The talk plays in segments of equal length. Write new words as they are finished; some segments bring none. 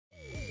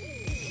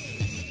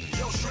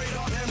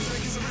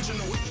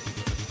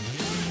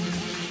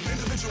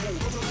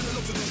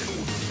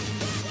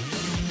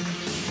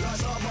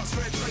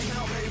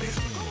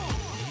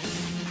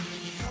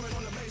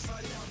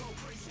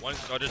One,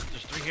 oh, there's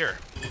 3 here.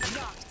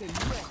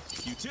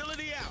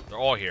 Utility out. They're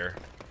all here.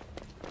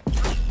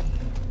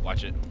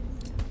 Watch it.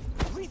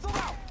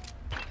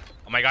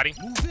 Oh my god,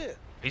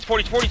 he's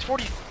 40, 40,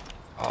 40.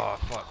 Oh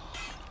fuck.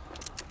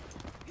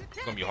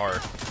 It's gonna be hard.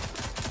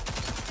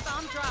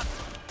 Bomb dropped.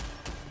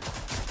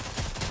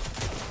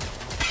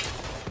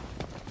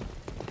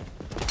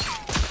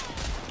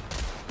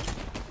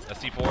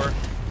 That's C4.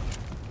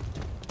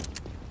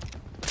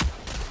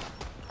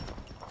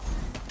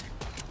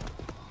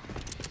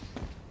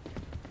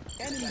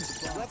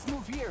 Enemies, let's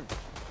move here.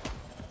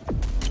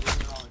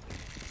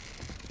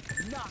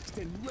 Knocked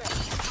and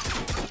wrecked.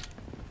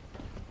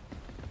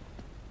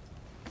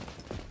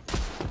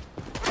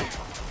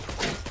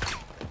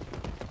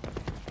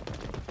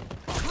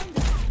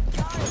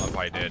 I'm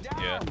probably dead.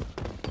 Yeah.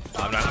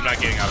 I'm not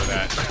getting out of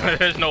that.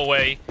 There's no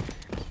way.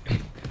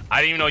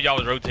 I didn't even know y'all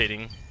was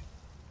rotating.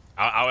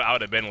 I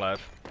would have been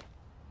left.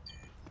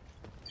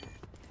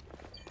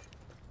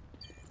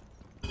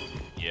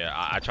 Yeah,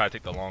 I tried to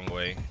take the long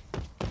way.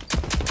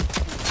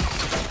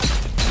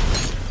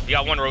 You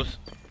got one, Rose.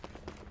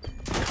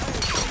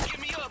 Give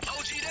me up,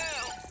 OG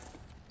down.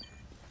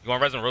 You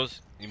want resin,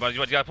 Rose? You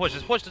gotta push.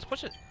 Just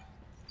push it.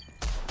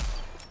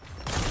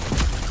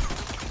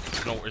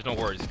 There's no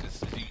worries,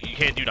 cause you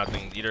can't do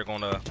nothing. They're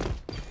gonna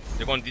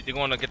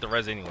get the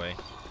res anyway.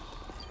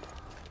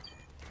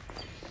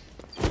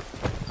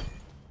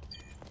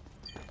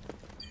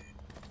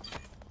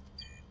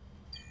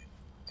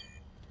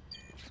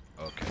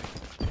 Okay.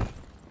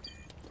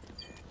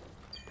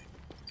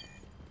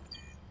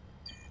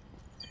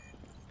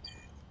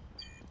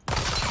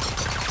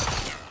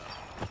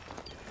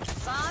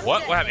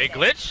 What? What happened? A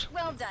glitch?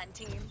 Well done,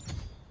 team.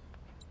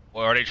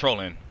 Or are they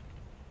trolling?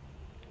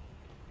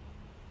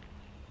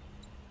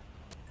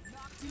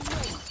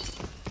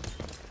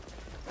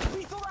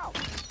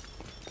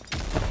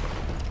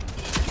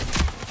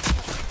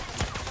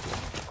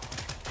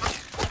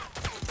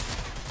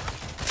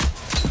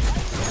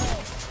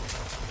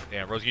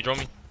 Damn, Rose, you drone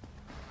me?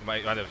 You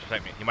might have to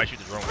protect me. He might shoot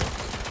the drone.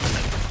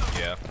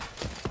 Yeah.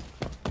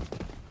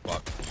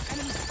 Fuck.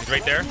 He's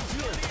right there.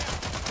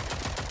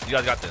 You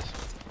guys got this.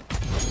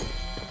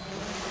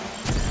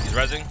 He's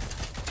rezzing.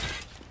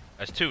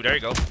 That's 2. There you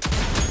go.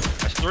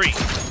 That's 3.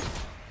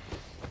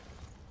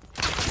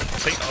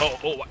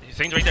 Oh,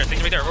 Saint's right there.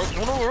 Saint's right there. Rose,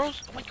 no,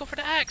 Rose. I might go for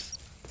the axe.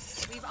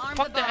 We've armed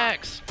Fuck the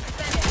axe.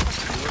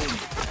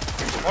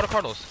 All the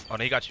Carlos. Oh,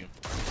 no, he got you.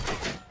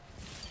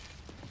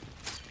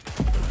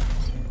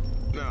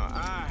 No,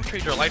 I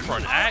Trade your life for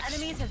an axe.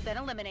 Enemies have been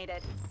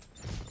eliminated.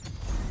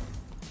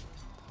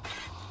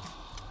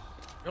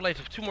 Your life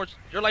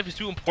is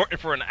too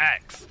important for an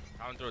axe.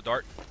 I don't throw a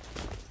dart.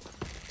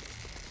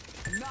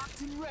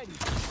 Knocked and ready.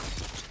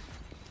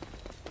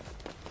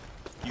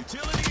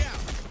 utility out.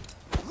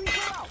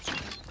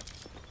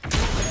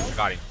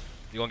 Got him.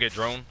 You gonna get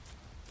drone?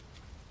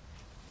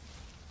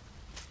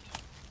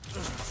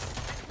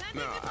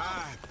 No,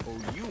 I owe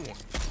you one.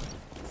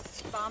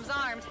 Bombs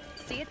armed.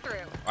 See it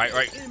through. Right.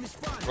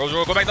 Rose,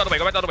 go back the other way.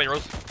 Go back the other way,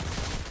 Rose.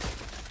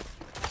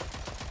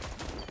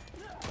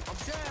 I'm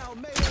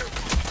down, man.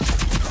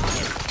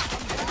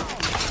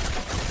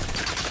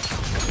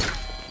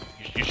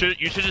 You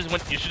should just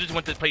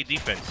went to play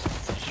defense.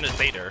 You shouldn't have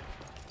stayed there.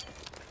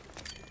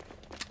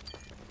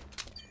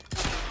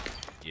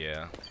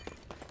 Yeah.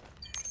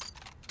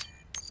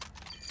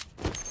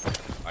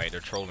 Alright, they're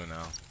trolling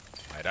now.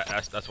 Alright,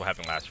 that's what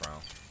happened last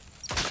round.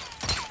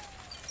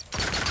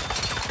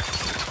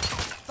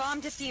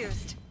 Bomb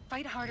defused.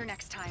 Fight harder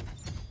next time.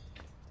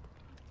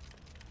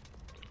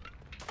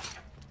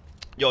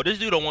 Yo, this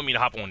dude don't want me to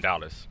hop on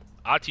Dallas.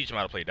 I'll teach him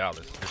how to play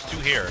Dallas. There's 2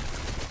 here.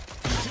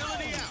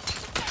 Utility out.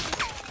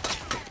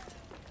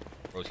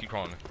 Rose, keep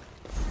crawling.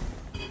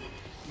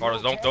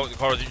 Carlos, don't,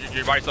 Carlos,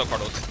 you're by yourself,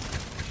 Carlos.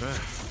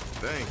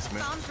 Thanks,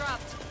 man. Bomb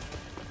dropped.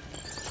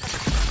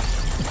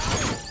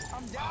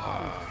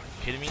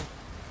 Kidding me?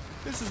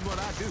 This is what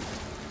I do.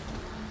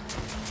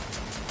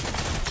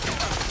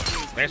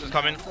 Lance is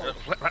coming.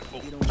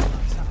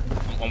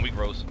 I'm 1 weak,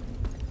 Rose.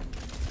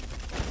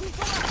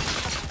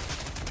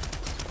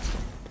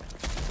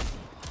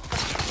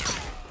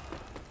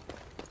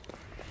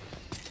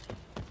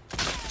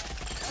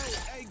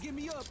 Hey, give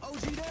me up,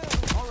 OG down.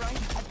 All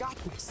right, I got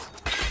this.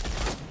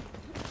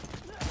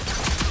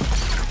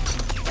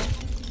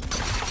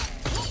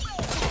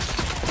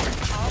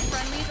 All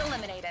friendlies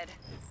eliminated.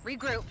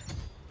 Regroup.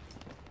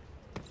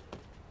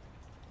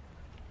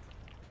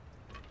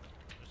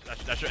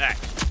 That's your axe.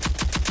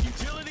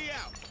 Utility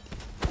out.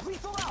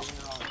 Lethal out.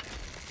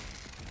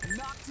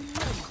 Knocked and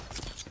ready.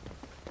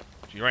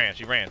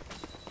 She ran.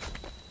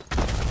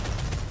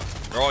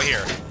 They're all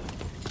here.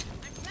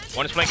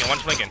 One is flanking.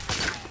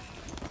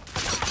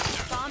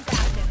 Bombs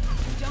active.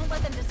 Don't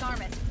let them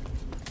disarm it.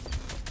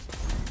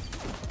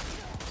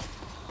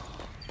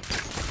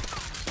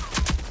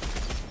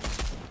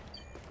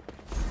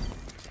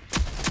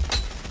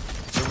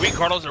 Weak,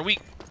 Carlos, they're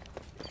weak.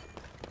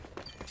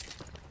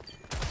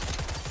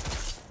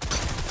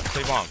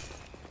 Play bomb.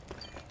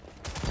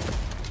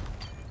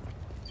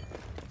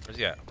 Where's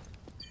he at?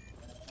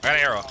 I got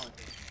an arrow.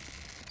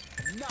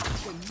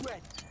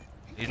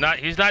 He's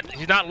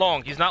not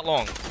long. He's not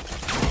long.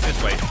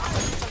 This way.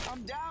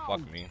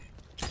 Fuck me.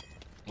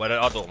 What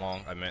other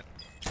long, I meant.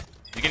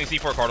 You're getting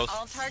C4, Carlos.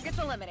 All targets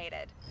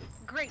eliminated.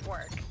 Great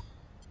work.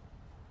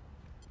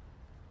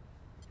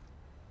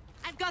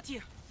 I've got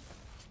you.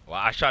 Well,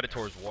 I shot it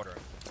towards water.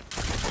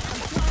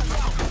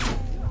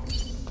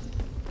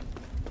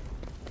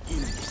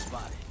 Enemy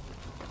spotted.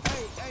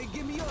 Hey,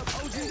 give me up,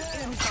 OG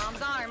down.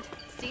 Bomb's armed.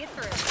 See it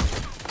through.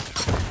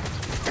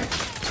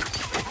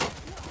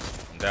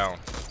 I'm down.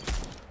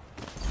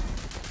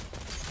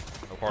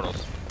 No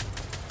Carlos.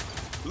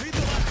 Lead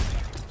the line.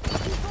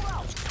 People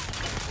out.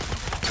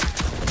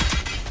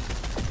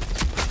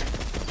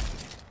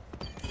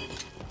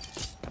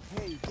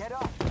 Hey, get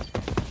up.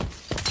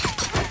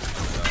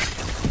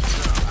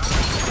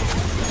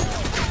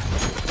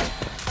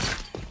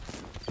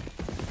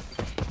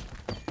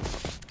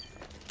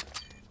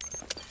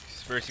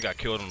 Conspiracy got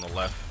killed on the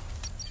left.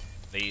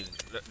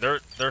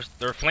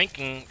 They're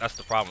flanking. That's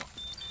the problem.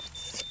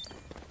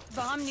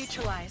 Bomb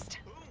neutralized.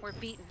 We're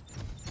beaten.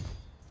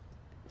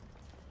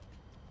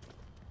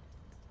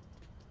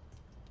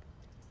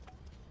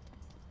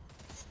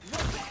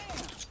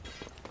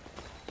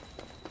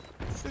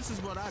 This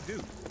is what I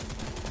do.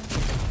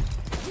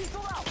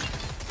 People out.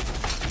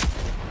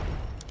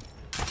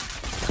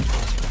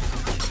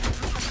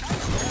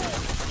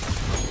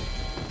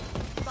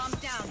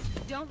 Bomb's down.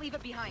 Don't leave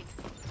it behind.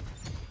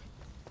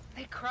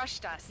 They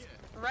crushed us.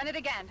 Run it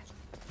again.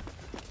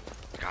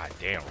 God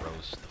damn,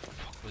 Rose. The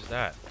fuck was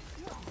that?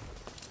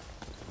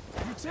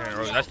 Damn,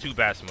 Rose, that's two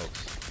bad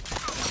smokes.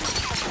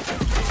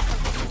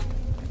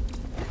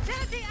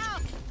 Tennessee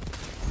out.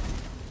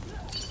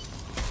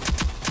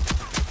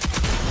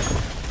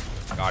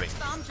 Got him.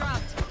 Bomb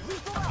dropped.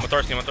 I'm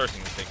thirsty.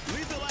 Mistake.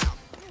 Lethal out.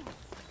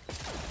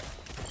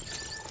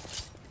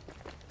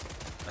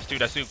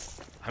 That's two.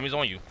 How many's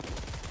on you?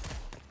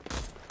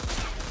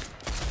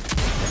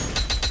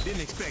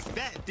 Didn't expect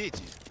that, did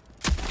you?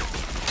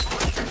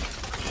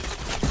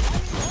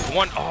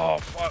 One. Oh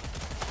fuck.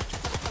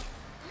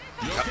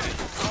 All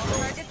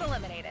targets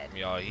eliminated.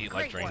 Yeah, he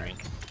like Great drained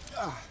me.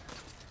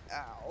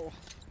 Ow.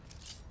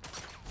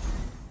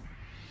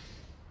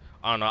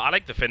 I don't know. I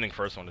like defending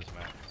first on this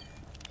map.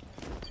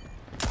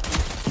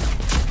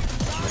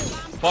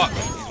 Fuck.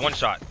 He's one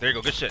shot. There you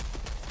go. Good shit.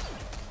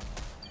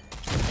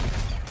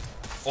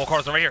 Oh,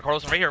 Carlos, I'm right here.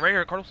 Carlos, I'm right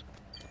here. Carlos.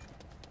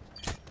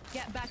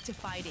 Get back to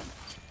fighting.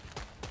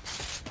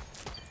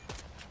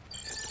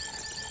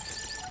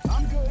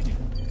 I'm good.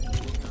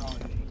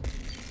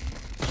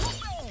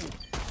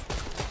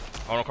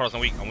 Oh no, Carlos, I'm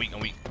weak.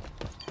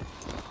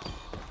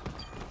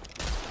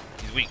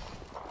 He's weak.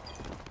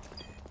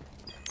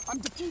 I'm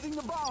defusing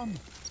the bomb.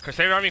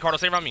 Save around me,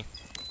 Carlos. Save around me.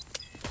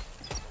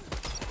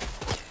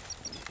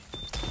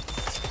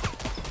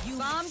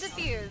 Bomb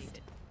defused.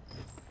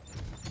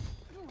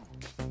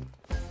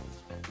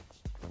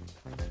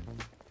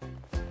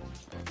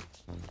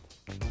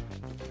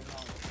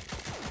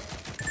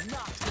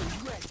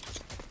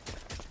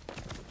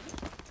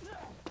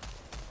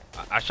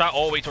 I shot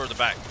all the way towards the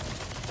back.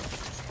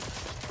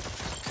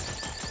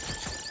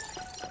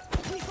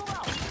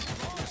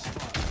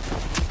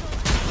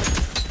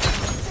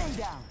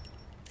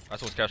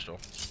 That's what's Kestrel.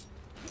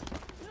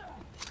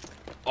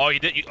 Oh, you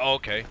did? Oh,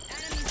 okay.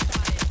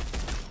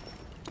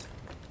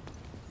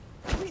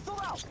 Lethal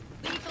out.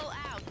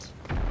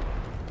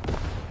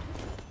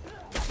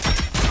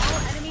 All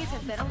enemies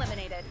have been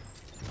eliminated.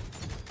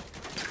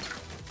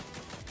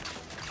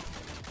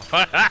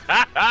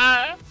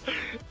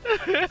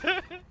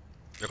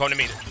 They're coming to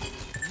me.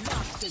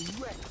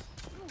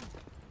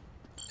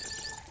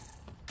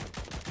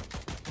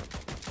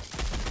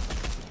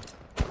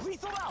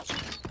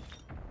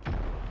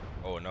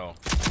 Oh no.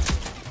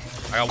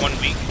 I got 1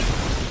 week.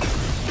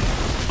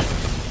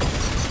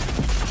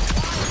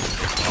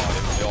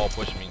 Oh, they all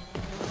push me.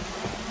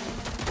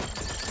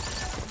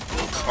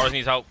 Carlos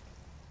needs help.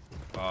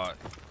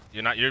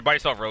 You're by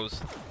yourself,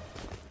 Rose.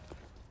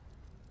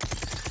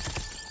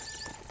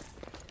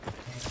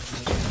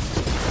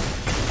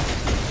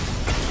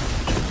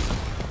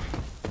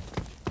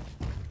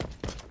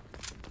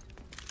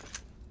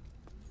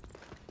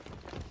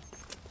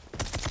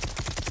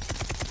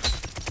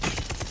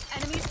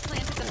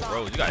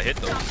 Bro, you gotta hit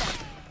those.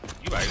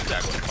 You gotta use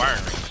that gun in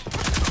firing range.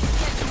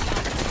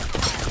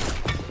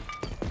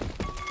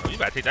 Bro, you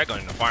gotta take that gun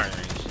in the firing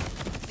range.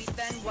 We've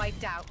been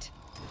wiped out.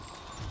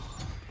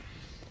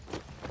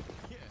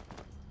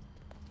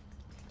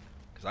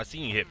 Cause I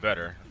seen you hit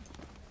better.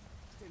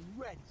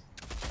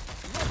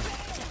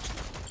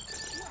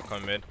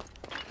 Come mid.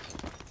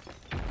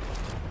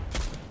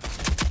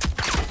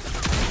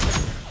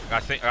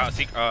 Got seek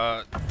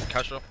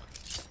Castro.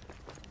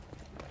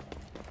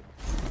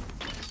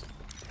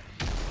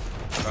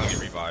 I'm gonna get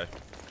revived.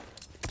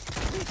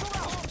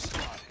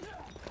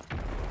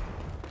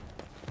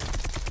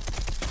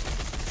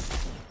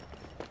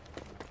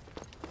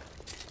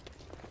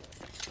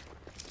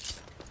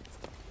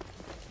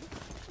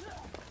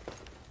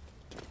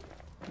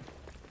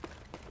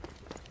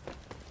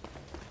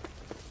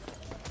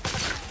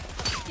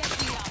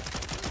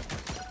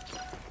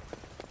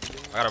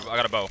 I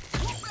got a bow.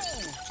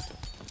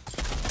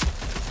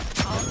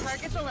 All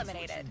targets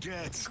eliminated.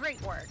 Get.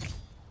 Great work.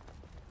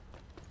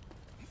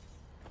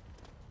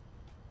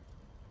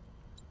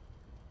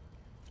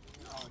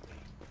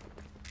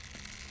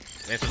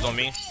 Lancer's on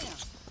me.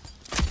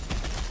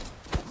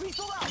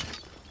 Lethal out.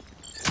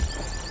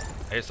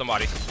 I hit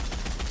somebody.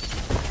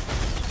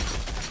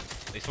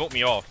 They smoked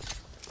me off.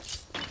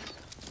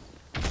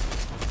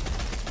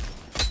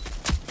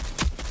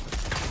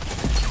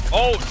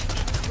 Oh!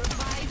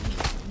 Revive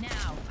me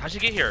now. How'd she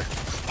get here?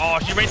 Oh,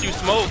 she ran through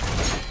smoke.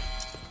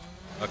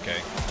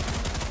 Okay.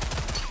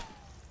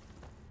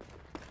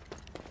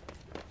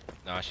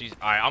 Nah, she's...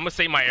 Alright, I'm gonna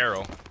save my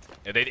arrow.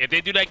 If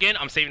they do that again,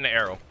 I'm saving the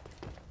arrow.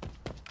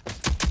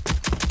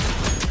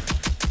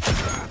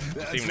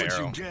 That's Saving the what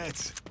arrow. you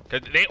get.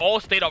 Cause they all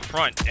stayed up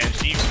front, and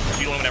she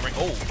don't even ever...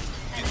 Oh!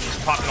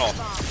 She's popping off.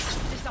 Bomb.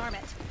 Disarm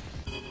it.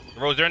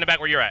 Rose, they're in the back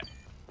where you're at.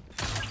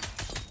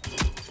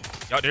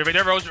 Yo, they're right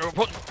there, Rose.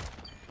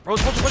 Rose,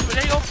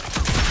 there you go.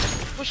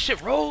 Oh shit,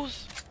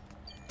 Rose.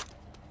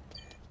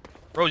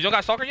 Rose, you don't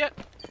got stalker yet?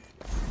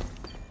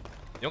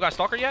 You don't got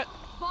stalker yet?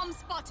 Bomb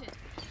spotted.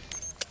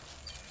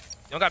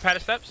 You don't got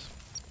padded steps?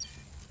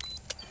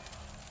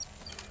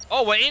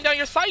 Oh, well, aim down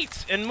your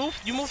sights and move.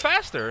 You move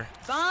faster.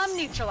 Bomb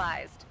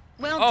neutralized.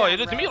 Well Oh, done, it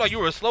looked to me Rose. like you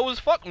were slow as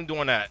fuck when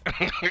doing that.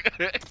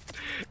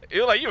 It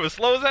was like you were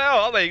slow as hell.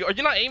 I was like, are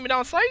you not aiming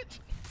down sights?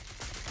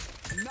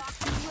 Knock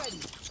you ready.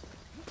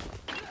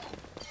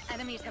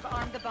 Enemies have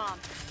armed the bomb.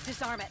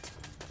 Disarm it.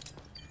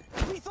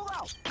 Lethal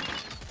out.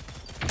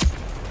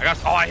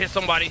 Oh, I hit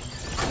somebody.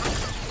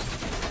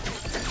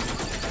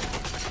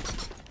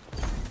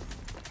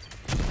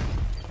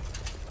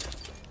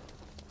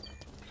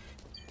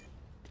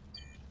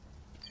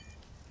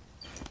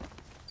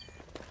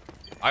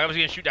 I was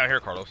gonna shoot down here,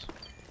 Carlos.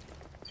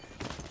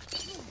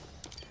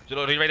 He's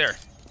right there.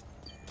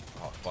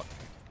 Oh fuck.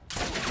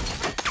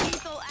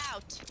 Lethal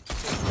out.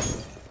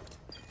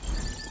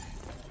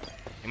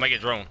 He might get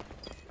drone.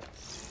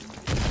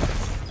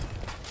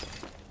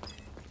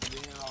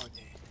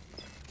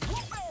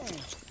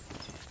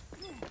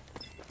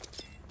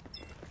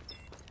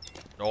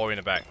 They're all the way in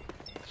the back.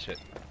 Shit.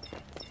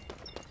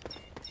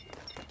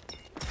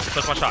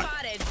 That's my shot.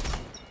 Spotted.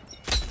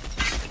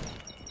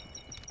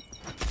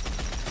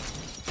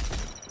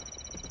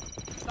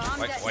 Bomb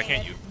Why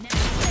can't detonated. you? Next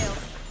failed.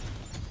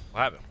 What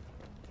happened?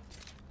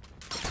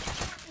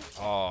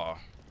 Oh.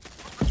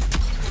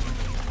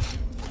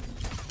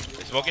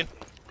 They smoking?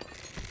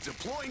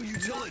 Deploying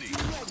utility.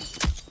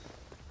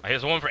 I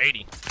hit one for 80.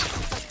 I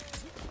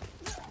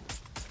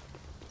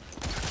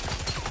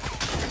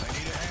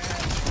need a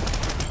hand.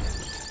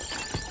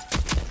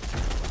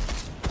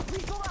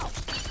 Lethal out.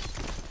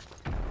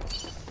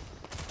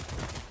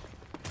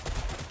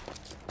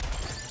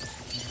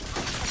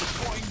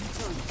 Deploying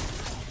utility.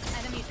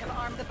 Enemies have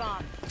armed the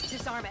bomb.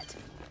 Disarm it.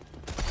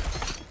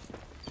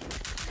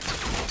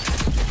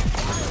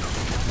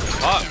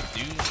 Fuck,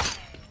 dude.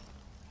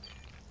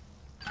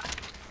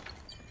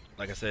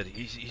 Like I said,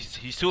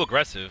 he's too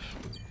aggressive.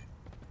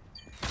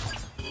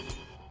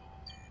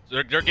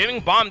 So they're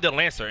giving bomb to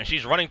Lancer, and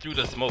she's running through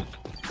the smoke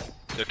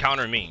to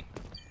counter me.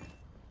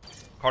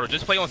 Carter,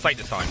 just play on sight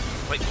this time.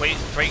 Play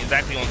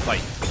exactly on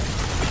sight.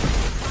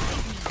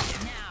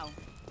 Now.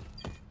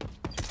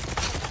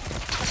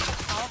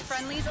 All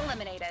friendlies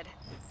eliminated.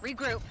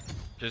 Regroup.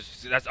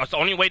 Just that's the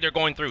only way they're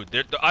going through.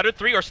 The other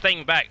three are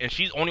staying back, and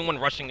she's the only one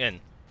rushing in.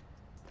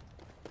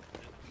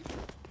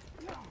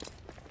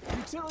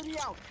 Utility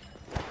out.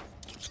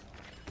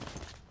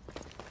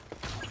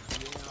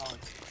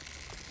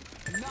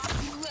 Knock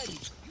you ready.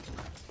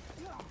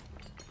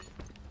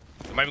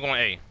 They might be going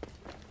A.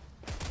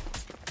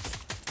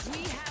 We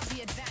have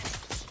the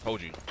advantage.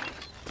 Told you.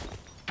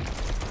 I'm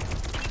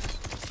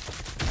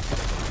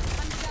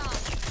down.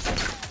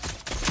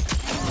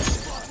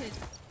 Spotted.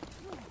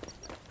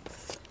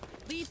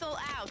 Lethal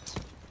out.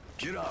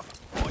 Get up.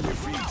 On your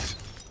feet.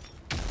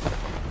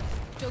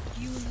 Took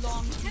you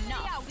long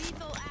enough.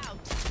 Lethal out.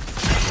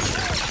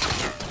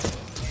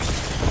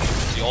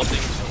 The all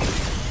thing.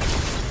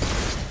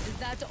 Is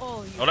that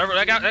all you? Whatever.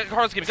 That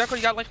Carlos game. That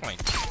got lifeline.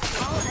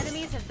 All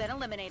enemies have been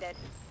eliminated.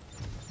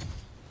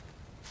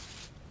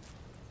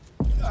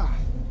 Ow.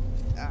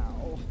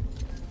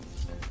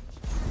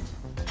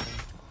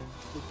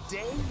 The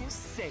day is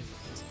saved.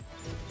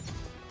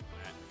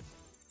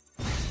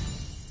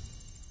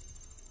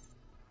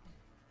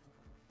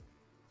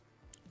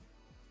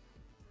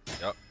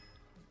 Yep.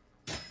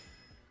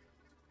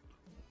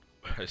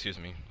 Excuse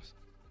me.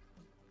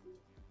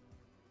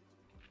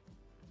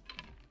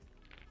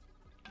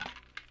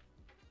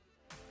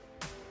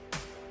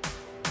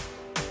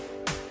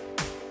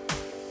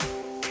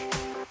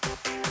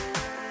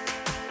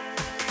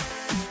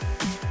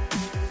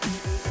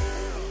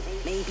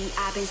 Maybe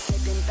I've been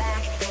slipping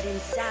back, heading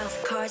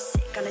south, car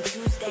sick on a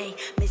Tuesday,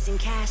 missing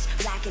cash,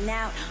 blacking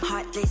out,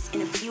 heartless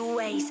in a few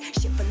ways,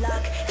 shit for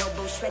luck,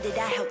 elbow shredded,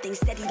 I held things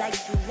steady like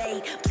too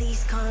late,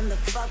 please calm the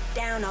fuck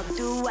down, I'll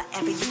do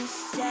whatever you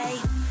say,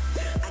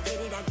 I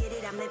get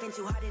it, I'm living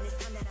too hard and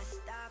it's time that I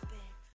stop.